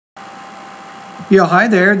Yo, hi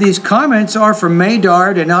there. These comments are from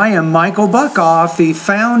Medard, and I am Michael Buckoff, the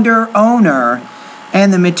founder, owner,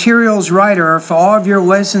 and the materials writer for all of your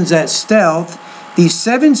lessons at Stealth, the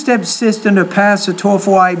 7-step system to pass the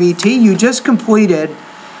TOEFL IBT. You just completed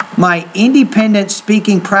my independent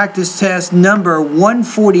speaking practice test number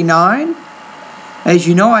 149. As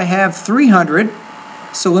you know, I have 300.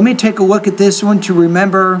 So let me take a look at this one to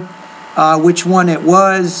remember which one it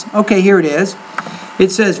was. Okay, here it is.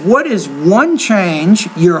 It says, what is one change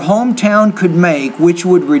your hometown could make which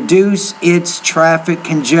would reduce its traffic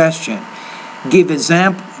congestion? Give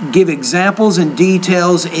examples and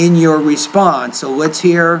details in your response. So let's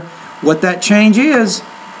hear what that change is.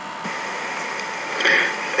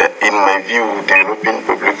 In my view, developing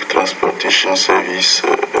public transportation service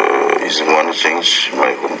is one change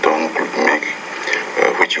my hometown could make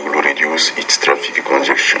which will reduce its traffic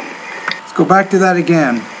congestion. Let's go back to that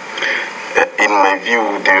again. In my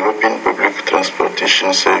view, developing public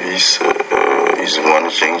transportation service is one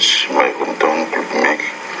change my hometown could make,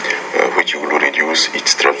 which will reduce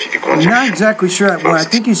its traffic congestion. I'm not exactly sure. Well, I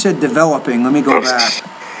think you said developing. Let me go back.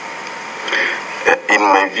 In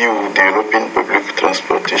my view, developing public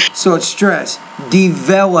transportation. So it's stress.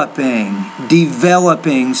 Developing.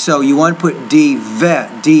 So you want to put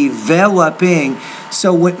developing.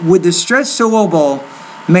 So with the stress syllable,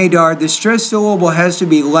 Medard, the stress syllable has to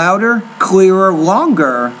be louder, clearer,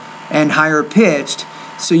 longer, and higher pitched.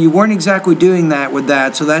 So you weren't exactly doing that with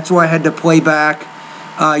that. So that's why I had to play back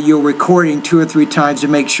your recording 2 or 3 times to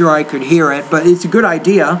make sure I could hear it. But it's a good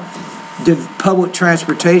idea. Public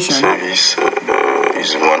transportation. Service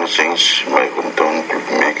is one change my hometown could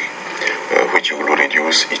make, which will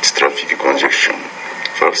reduce its traffic congestion.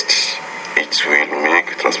 First, it will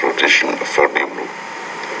make transportation affordable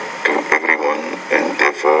to everyone and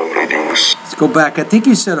therefore reduce. Let's go back. I think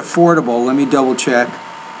you said affordable. Let me double check.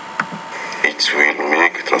 It will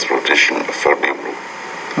make transportation affordable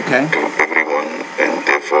to everyone and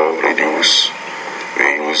therefore reduce the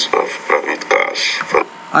use of private cars.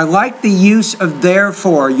 I like the use of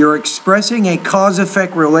therefore. You're expressing a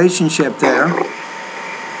cause-effect relationship there. In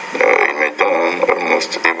my town,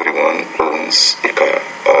 almost everyone owns a car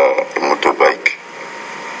or a motorbike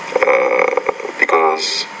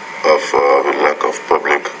because of the lack of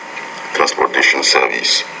public transportation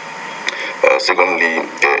service. Secondly,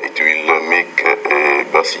 it will make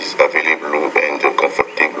buses available and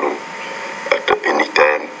comfortable at any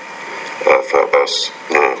time for us,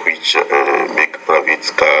 which make private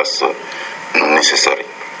cars necessary.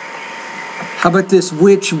 How about this?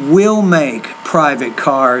 Which will make private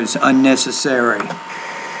cars unnecessary.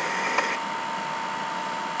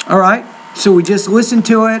 All right, so we just listened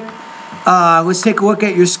to it. Let's take a look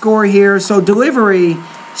at your score here. So delivery,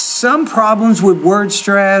 some problems with word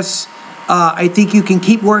stress. I think you can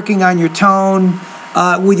keep working on your tone.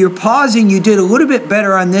 With your pausing, you did a little bit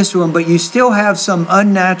better on this one, but you still have some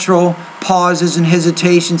unnatural pauses and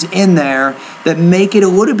hesitations in there that make it a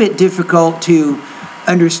little bit difficult to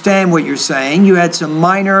understand what you're saying. You had some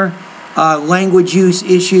minor language use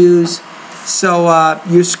issues. So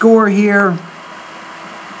your score here,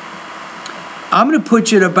 I'm going to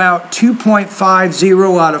put you at about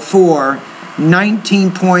 2.50 out of 4,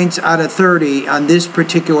 19 points out of 30 on this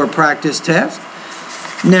particular practice test.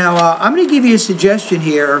 Now, I'm going to give you a suggestion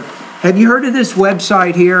here. Have you heard of this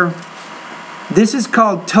website here? This is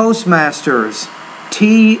called Toastmasters.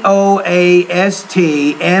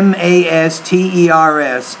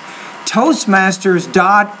 Toastmasters.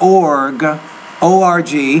 Toastmasters.org.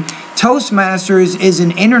 O-R-G. Toastmasters is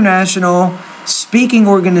an international speaking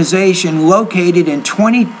organization located in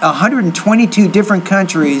 122 different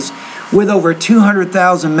countries with over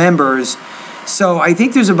 200,000 members. So I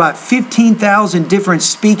think there's about 15,000 different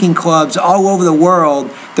speaking clubs all over the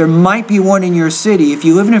world. There might be one in your city. If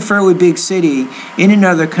you live in a fairly big city in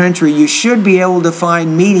another country, you should be able to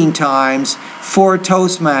find meeting times for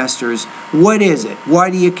Toastmasters. What is it?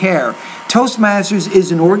 Why do you care? Toastmasters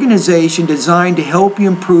is an organization designed to help you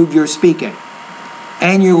improve your speaking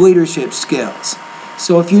and your leadership skills.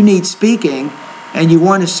 So if you need speaking, and you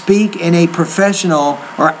want to speak in a professional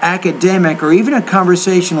or academic or even a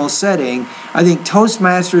conversational setting, I think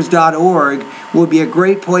Toastmasters.org will be a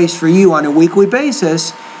great place for you on a weekly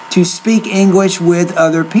basis to speak English with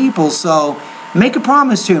other people. So make a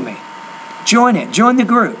promise to me. Join it. Join the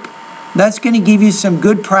group. That's going to give you some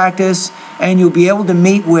good practice, and you'll be able to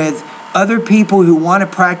meet with other people who want to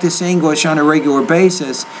practice English on a regular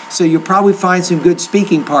basis. So you'll probably find some good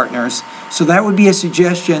speaking partners. So that would be a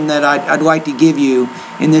suggestion that I'd like to give you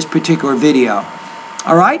in this particular video.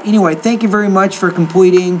 All right, anyway, thank you very much for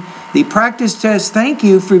completing the practice test. Thank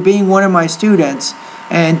you for being one of my students.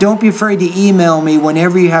 And don't be afraid to email me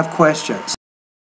whenever you have questions.